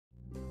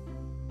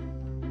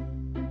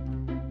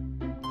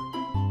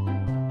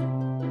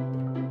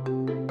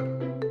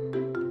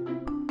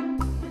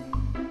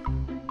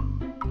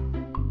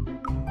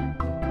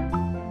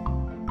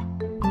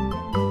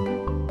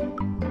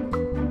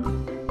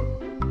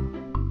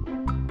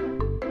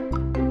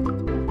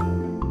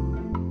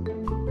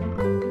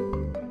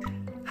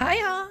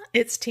Hiya,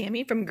 it's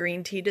Tammy from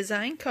Green Tea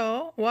Design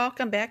Co.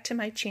 Welcome back to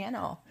my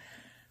channel.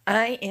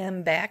 I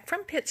am back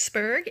from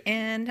Pittsburgh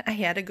and I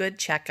had a good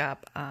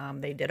checkup.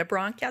 They did a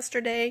bronch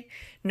yesterday,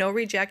 no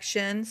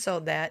rejection, so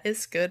that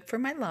is good for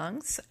my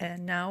lungs.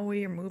 And now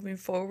we are moving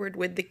forward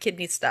with the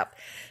kidney stuff.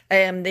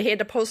 They had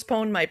to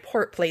postpone my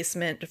port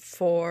placement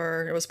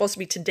for, it was supposed to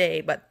be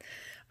today, but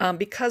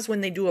because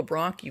when they do a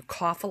bronch, you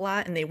cough a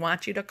lot and they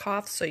want you to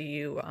cough so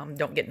you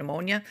don't get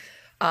pneumonia.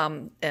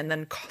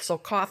 So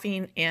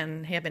coughing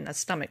and having a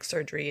stomach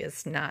surgery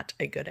is not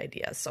a good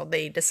idea. So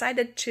they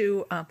decided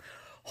to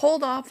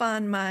hold off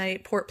on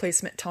my port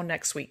placement till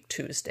next week,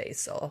 Tuesday.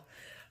 So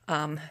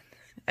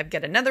I've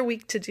got another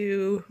week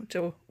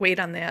to wait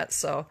on that.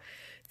 So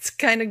it's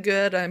kind of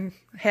good. I'm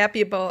happy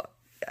about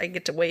I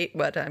get to wait,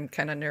 but I'm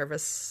kind of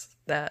nervous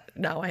that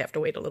now I have to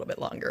wait a little bit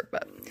longer.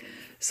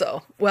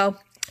 So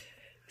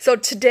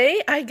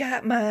today I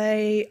got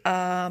my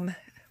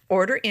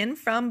order in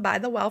from By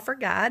the Well for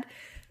God.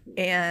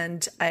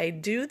 And I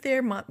do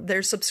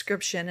their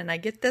subscription, and I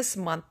get this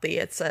monthly.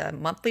 It's a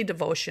monthly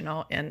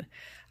devotional, and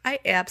I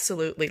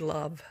absolutely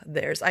love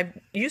theirs. I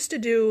used to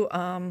do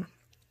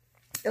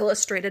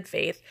Illustrated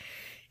Faith,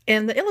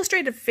 and the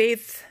Illustrated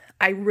Faith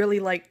I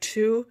really like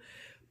too,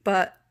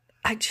 but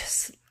I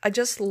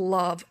just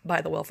love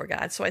By the Well for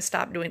God. So I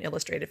stopped doing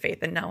Illustrated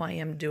Faith, and now I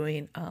am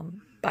doing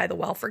By the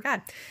Well for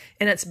God,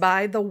 and it's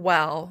By the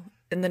Well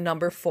in the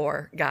number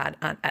 4 God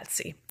on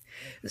Etsy.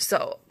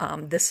 So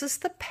this is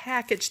the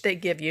package they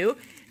give you,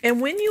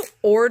 and when you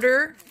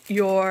order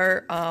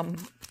your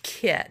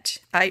kit,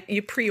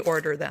 you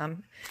pre-order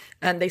them,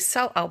 and they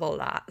sell out a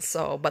lot.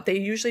 But they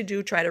usually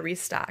do try to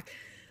restock.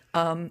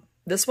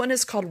 This one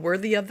is called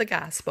Worthy of the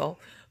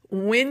Gospel.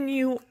 When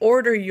you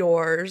order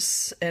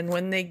yours, and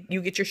when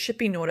you get your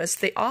shipping notice,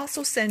 they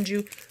also send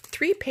you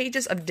 3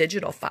 pages of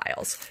digital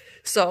files.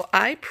 So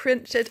I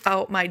printed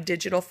out my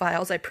digital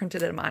files. I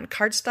printed them on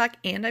cardstock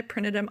and I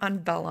printed them on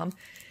vellum.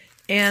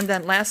 And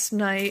then last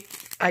night,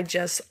 I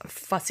just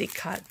fussy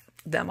cut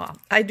them off.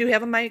 I do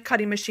have my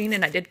cutting machine,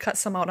 and I did cut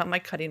some out on my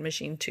cutting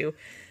machine too.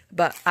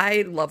 But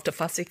I love to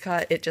fussy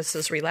cut. It just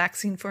is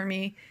relaxing for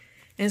me.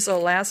 And so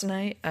last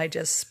night, I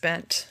just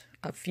spent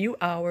a few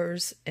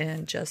hours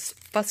and just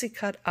fussy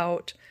cut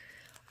out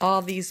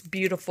all these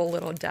beautiful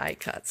little die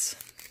cuts.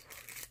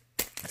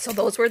 So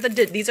these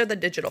are the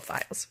digital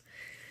files.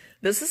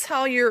 This is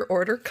how your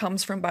order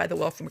comes from By the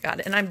Well from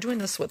God. And I'm doing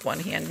this with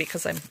one hand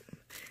because I'm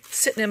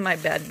sitting in my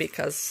bed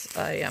because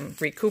I am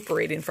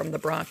recuperating from the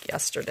bronch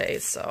yesterday.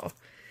 So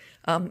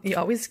you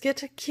always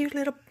get a cute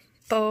little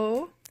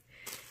bow,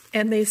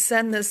 and they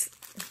send this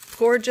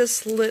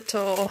gorgeous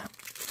little,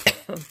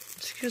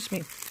 excuse me,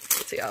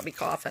 let's see, I'll be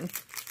coughing,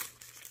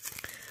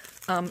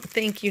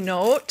 thank you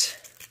note.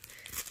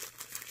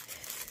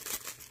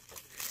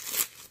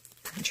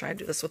 I'll try to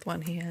do this with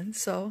one hand.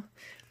 So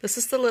this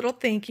is the little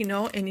thank you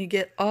note, and you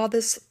get all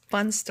this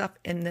fun stuff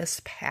in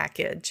this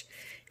package.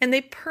 And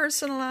they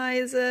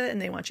personalize it,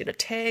 and they want you to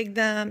tag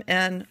them,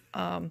 and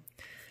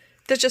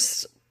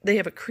they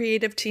have a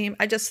creative team.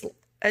 I just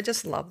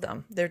love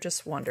them. They're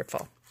just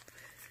wonderful.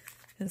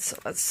 And so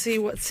let's see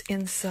what's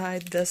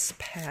inside this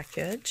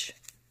package.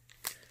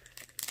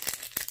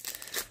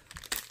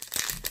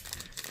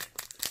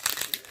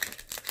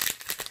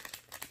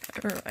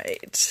 All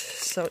right.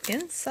 So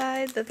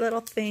inside the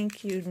little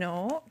thank you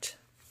note.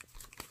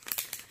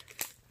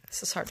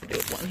 This is hard to do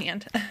with one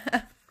hand.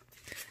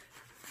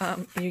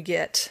 You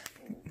get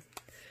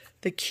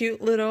the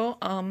cute little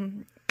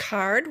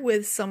card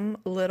with some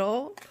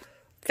little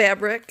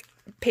fabric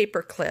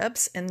paper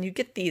clips, and you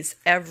get these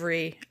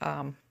every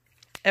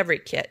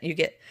kit. You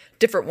get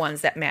different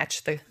ones that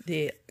match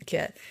the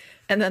kit.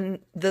 And then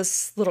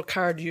this little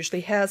card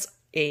usually has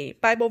a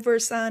Bible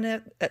verse on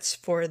it. That's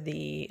for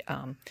the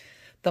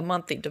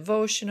monthly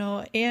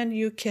devotional, and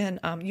you can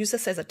use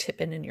this as a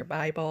tip-in your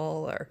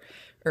Bible or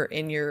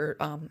in your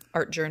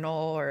art journal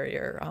or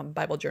your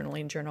Bible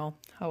journaling journal,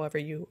 however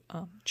you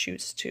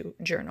choose to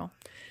journal.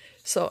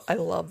 So I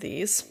love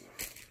these.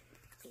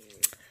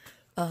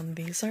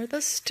 These are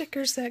the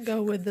stickers that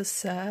go with the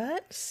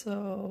set.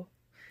 So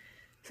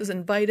this is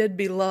invited,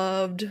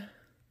 beloved,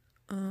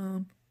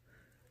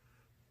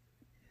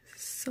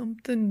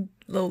 something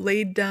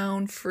laid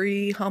down,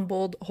 free,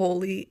 humbled,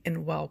 holy,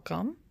 and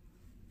welcome.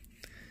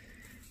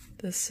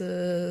 This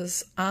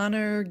is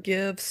honor,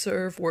 give,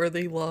 serve,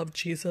 worthy, love,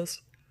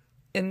 Jesus,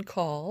 and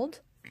called.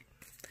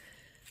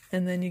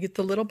 And then you get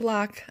the little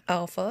block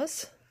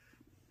alphas.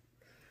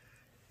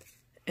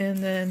 And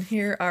then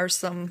here are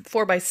some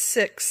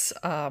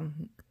 4x6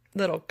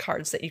 little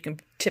cards that you can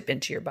tip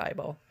into your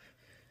Bible.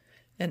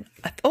 And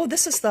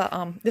this is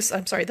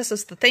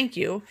the thank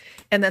you.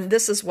 And then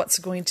this is what's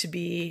going to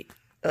be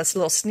this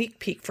little sneak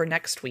peek for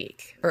next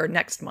week or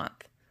next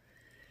month.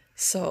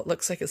 So it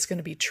looks like it's going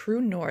to be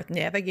True North,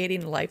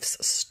 Navigating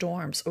Life's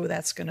Storms. Oh,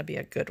 that's going to be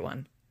a good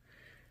one.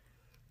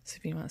 See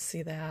if you want to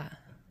see that.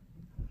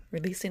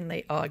 Releasing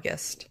late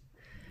August.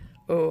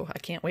 Oh, I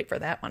can't wait for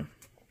that one.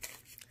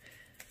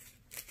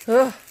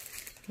 Oh,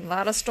 a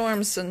lot of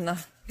storms in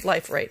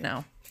life right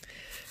now.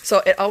 So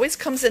it always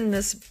comes in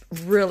this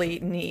really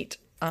neat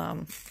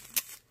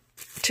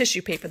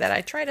tissue paper that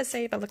I try to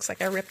save. It looks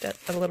like I ripped it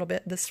a little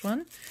bit, this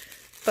one.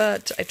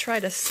 But I try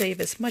to save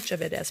as much of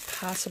it as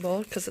possible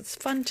because it's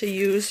fun to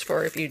use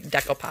for if you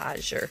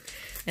decoupage or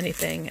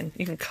anything, and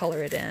you can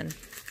color it in.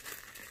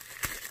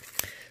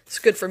 It's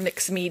good for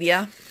mixed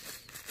media.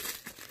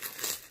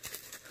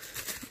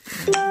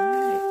 All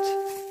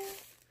right.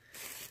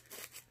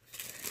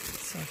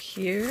 So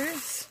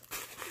here's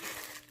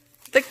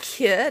the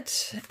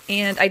kit,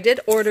 and I did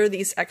order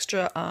these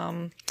extra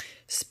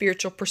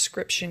spiritual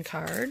prescription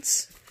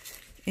cards.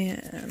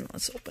 And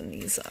let's open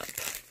these up.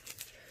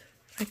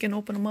 I can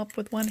open them up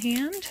with one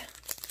hand.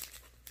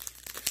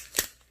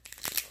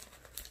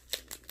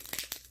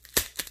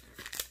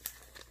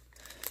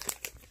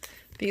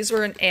 These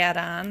were an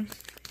add-on.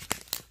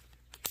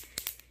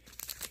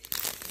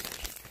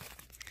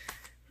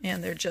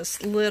 And they're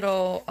just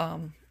little,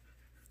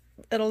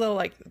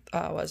 like,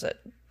 was it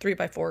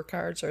 3x4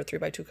 cards or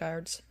 3x2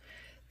 cards?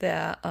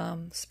 That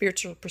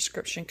spiritual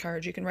prescription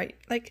cards. You can write,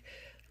 like,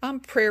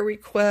 prayer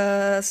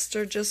requests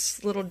or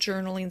just little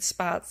journaling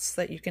spots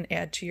that you can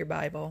add to your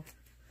Bible.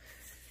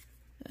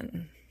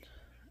 And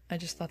I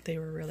just thought they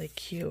were really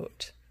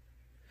cute.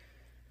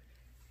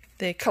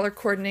 They color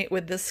coordinate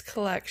with this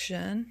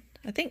collection.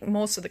 I think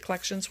most of the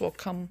collections will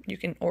come, you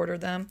can order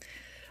them.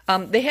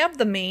 They have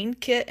the main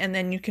kit, and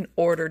then you can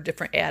order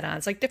different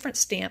add-ons, like different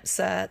stamp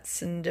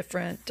sets and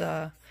different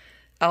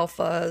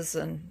alphas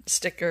and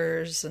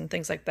stickers and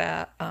things like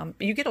that.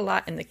 You get a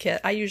lot in the kit.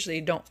 I usually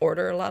don't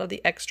order a lot of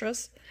the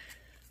extras.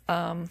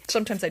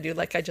 Sometimes I do,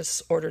 like I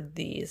just ordered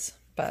these,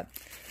 but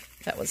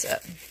that was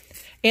it.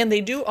 And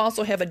they do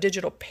also have a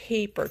digital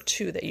paper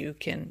too that you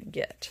can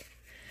get.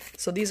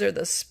 So these are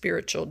the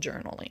spiritual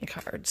journaling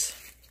cards.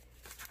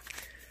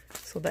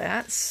 So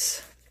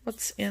that's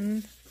what's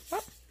in,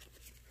 that's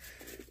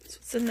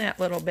what's in that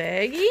little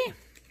baggie.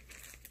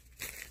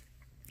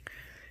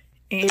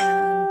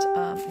 And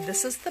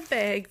this is the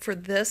bag for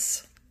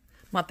this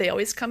month. They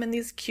always come in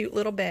these cute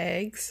little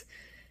bags.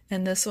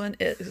 And this one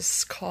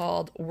is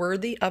called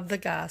Worthy of the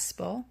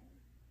Gospel.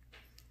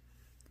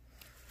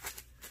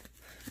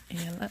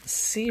 And let's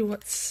see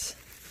what's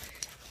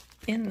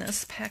in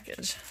this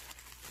package.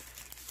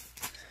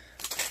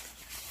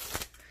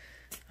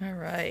 All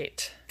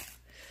right.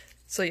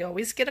 So you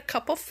always get a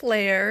couple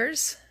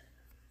flares.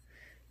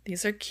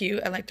 These are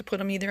cute. I like to put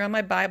them either on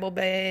my Bible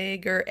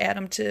bag or add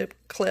them to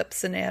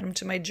clips and add them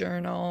to my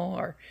journal,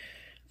 or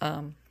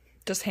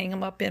just hang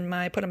them up in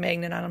my, put a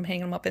magnet on them, hang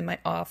them up in my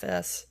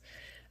office.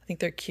 I think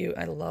they're cute.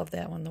 I love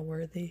that one, the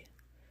Worthy.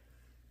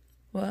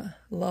 What?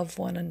 Love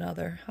one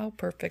another. How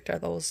perfect are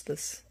those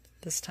this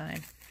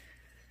time?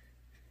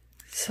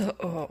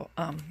 So,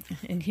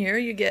 in here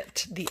you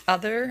get the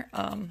other,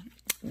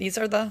 these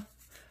are the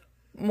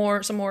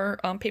some more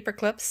paper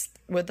clips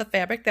with the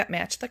fabric that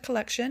match the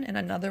collection, and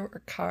another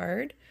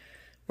card,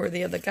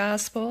 Worthy of the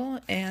Gospel,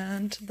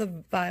 and the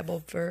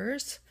Bible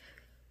verse,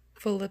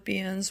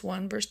 Philippians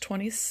 1 verse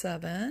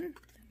 27.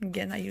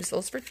 Again, I use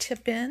those for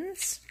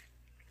tip-ins.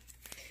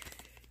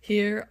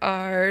 Here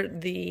are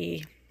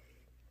the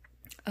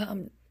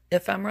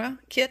ephemera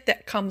kit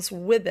that comes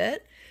with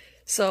it.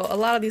 So a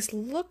lot of these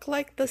look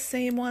like the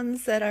same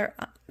ones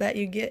that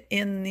you get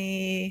in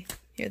the,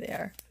 here they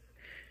are.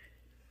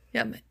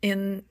 Yep,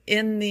 in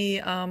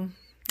the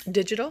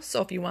digital.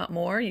 So if you want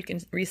more, you can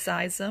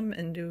resize them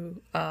and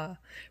do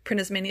print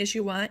as many as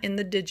you want in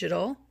the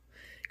digital,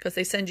 because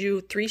they send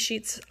you 3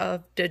 sheets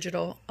of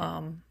digital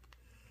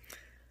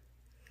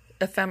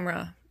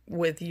ephemera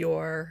with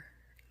your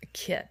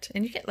kit,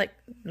 and you get like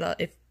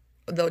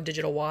the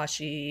digital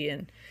washi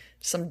and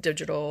some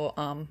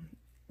digital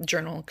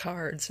journal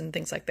cards and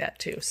things like that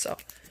too. So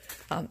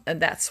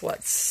and that's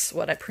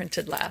what I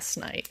printed last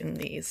night in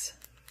these.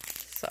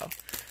 So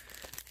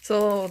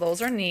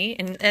those are neat,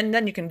 and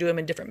then you can do them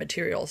in different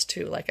materials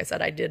too. Like I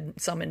said, I did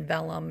some in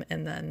vellum,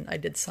 and then I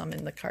did some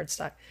in the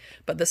cardstock.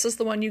 But this is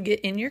the one you get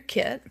in your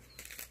kit.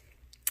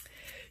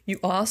 You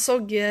also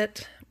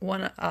get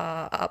one.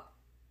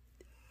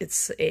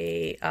 It's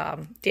a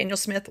Daniel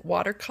Smith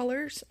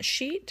watercolors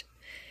sheet,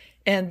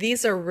 and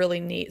these are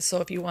really neat.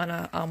 So if you want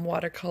to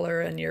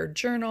watercolor in your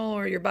journal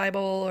or your Bible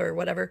or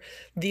whatever,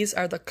 these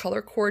are the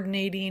color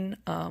coordinating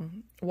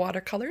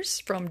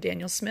watercolors from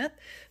Daniel Smith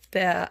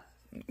that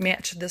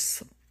match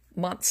this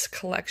month's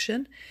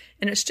collection.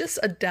 And it's just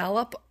a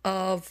dollop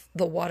of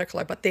the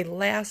watercolor, but they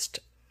last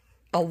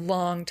a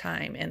long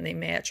time and they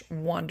match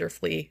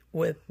wonderfully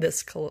with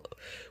this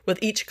with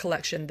each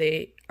collection.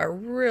 They are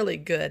really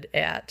good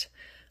at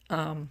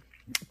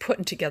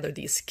putting together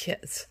these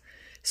kits.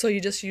 So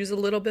you just use a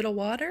little bit of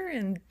water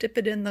and dip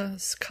it in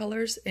those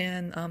colors,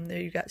 and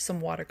there you got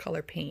some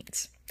watercolor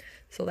paints.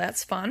 So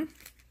that's fun.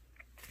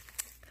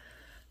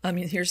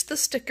 Here's the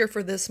sticker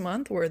for this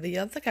month, Worthy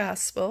of the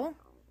Gospel.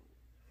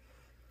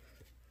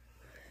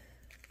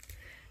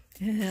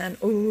 And,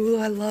 ooh,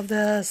 I love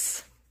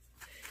this.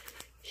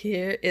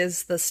 Here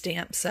is the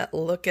stamp set.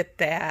 Look at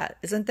that.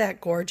 Isn't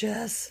that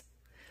gorgeous?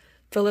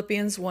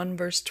 Philippians 1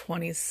 verse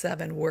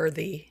 27,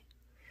 Worthy.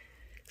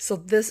 So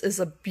this is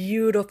a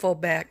beautiful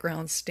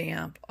background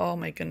stamp. Oh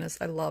my goodness,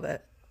 I love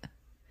it.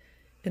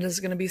 It is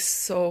going to be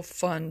so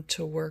fun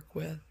to work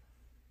with.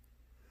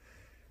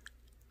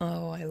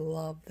 Oh, I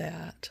love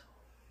that.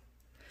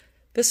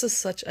 This is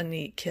such a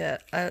neat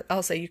kit.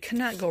 I'll say you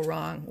cannot go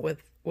wrong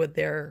with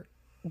their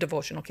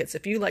devotional kits.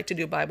 If you like to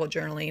do Bible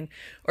journaling,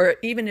 or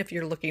even if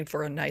you're looking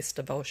for a nice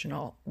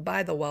devotional,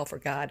 By the Well for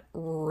God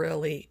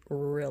really,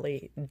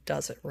 really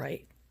does it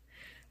right.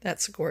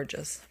 That's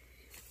gorgeous.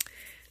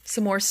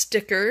 Some more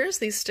stickers.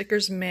 These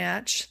stickers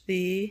match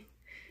the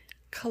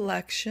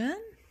collection.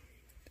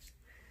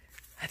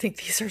 I think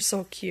these are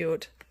so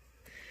cute.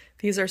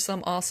 These are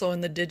some also in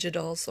the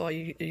digital, so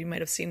you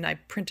might have seen I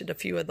printed a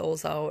few of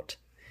those out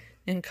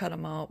and cut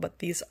them out, but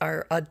these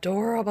are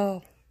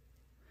adorable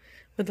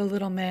with the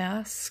little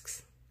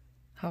masks.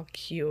 How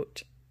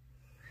cute.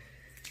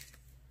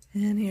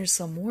 And here's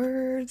some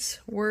words.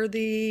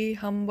 Worthy,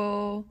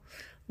 humble,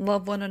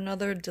 love one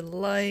another,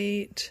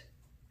 delight,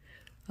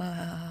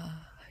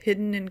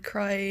 hidden in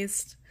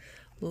Christ,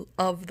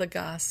 of the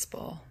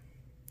gospel.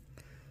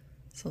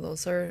 So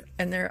those are,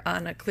 and they're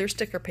on a clear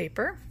sticker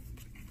paper.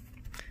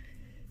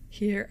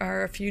 Here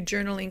are a few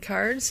journaling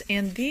cards,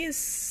 and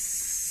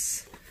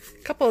these,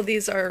 a couple of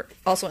these are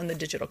also in the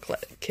digital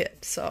kit,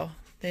 so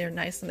they are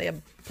nice, and they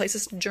have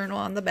places to journal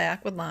on the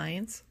back with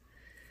lines,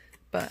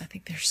 but I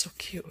think they're so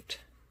cute.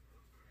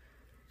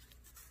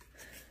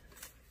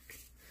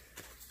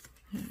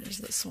 There's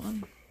this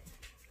one,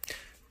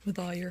 with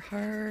all your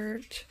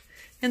heart.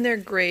 And they're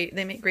great.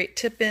 They make great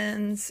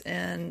tip-ins,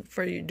 and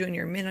for you doing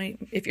your mini,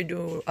 if you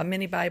do a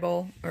mini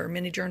Bible or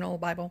mini journal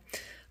Bible,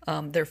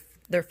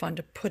 they're fun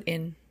to put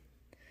in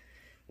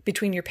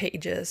between your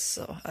pages.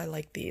 So I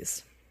like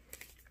these.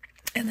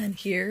 And then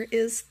here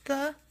is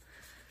the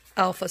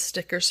alpha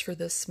stickers for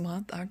this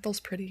month. Aren't those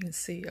pretty? You can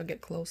see. I'll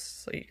get close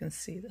so you can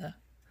see the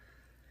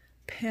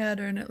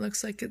pattern. It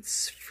looks like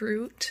it's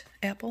fruit,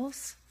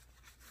 apples.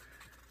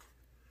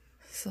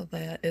 So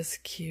that is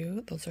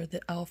cute. Those are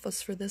the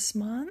alphas for this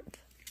month.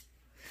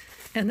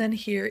 And then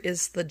here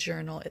is the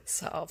journal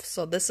itself.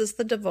 So this is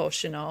the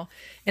devotional,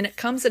 and it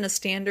comes in a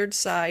standard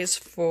size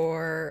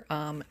for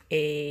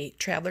a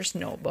traveler's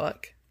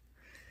notebook.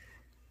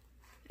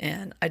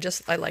 And I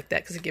like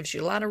that because it gives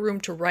you a lot of room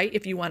to write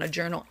if you want to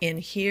journal in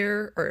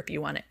here, or if you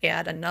want to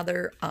add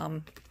another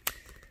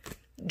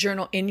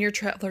journal in your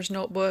traveler's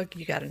notebook.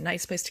 You got a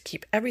nice place to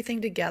keep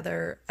everything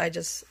together. I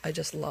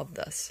just love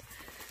this.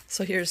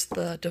 So here's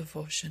the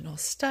devotional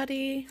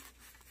study.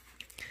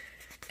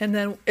 And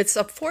then it's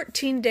up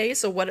 14 days,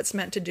 so what it's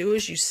meant to do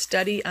is you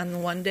study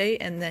on one day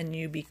and then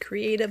you be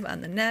creative on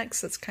the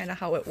next. That's kind of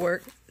how it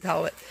works,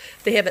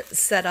 they have it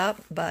set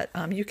up, but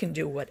you can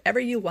do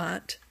whatever you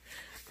want.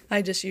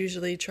 I just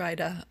usually try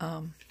to,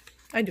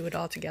 I do it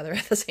all together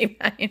at the same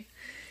time.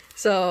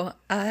 So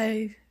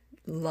I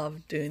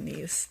love doing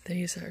these.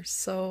 These are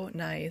so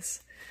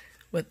nice.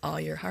 With all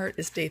your heart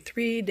is day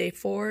 3. Day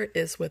 4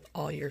 is with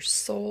all your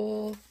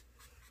soul.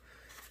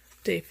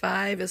 Day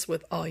 5 is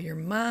with all your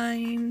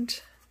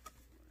mind.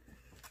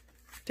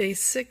 Day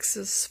 6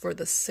 is for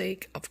the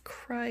sake of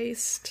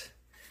Christ.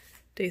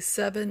 Day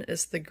 7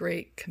 is the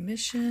Great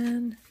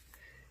Commission.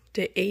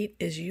 Day 8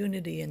 is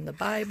unity in the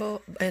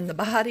Bible, in the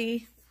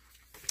body.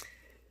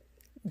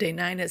 Day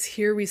 9 is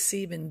hear,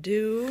 receive, and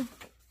do.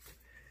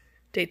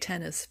 Day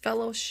 10 is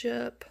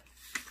fellowship.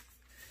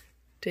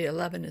 Day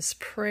 11 is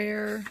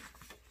prayer.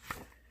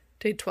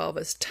 Day 12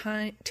 is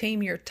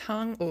tame your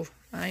tongue. Oh,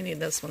 I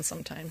need this one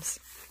sometimes.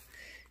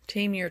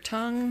 Tame your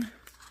tongue.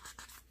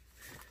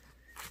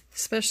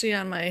 Especially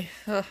on my,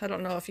 I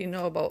don't know if you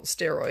know about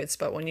steroids,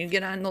 but when you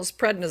get on those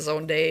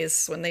prednisone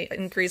days, when they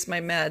increase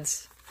my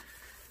meds,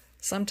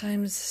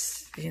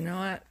 sometimes, you know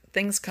what,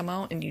 things come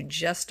out and you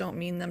just don't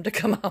mean them to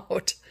come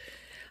out.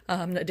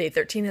 Day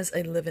 13 is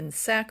a living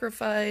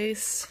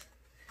sacrifice.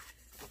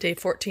 Day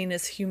 14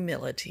 is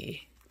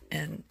humility.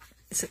 And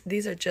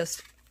these are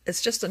just,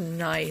 it's just a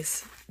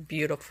nice,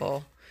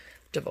 beautiful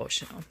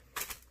devotional.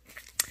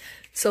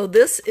 So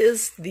this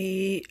is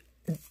the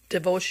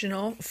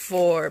devotional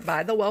for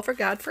By the Well for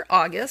God for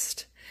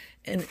August,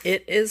 and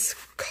it is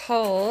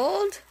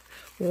called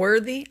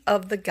Worthy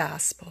of the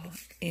Gospel.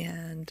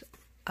 And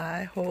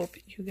I hope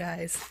you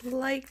guys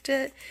liked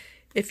it.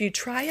 If you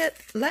try it,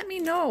 let me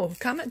know.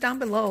 Comment down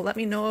below. Let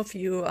me know if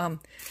you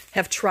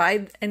have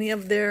tried any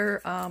of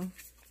their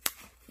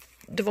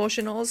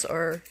devotionals,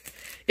 or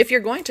if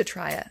you're going to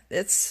try it.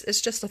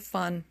 It's just a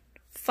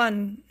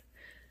fun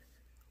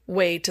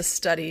way to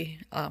study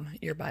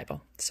your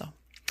Bible. So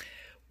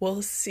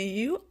we'll see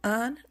you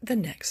on the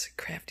next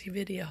crafty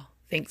video.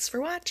 Thanks for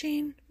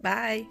watching.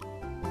 Bye.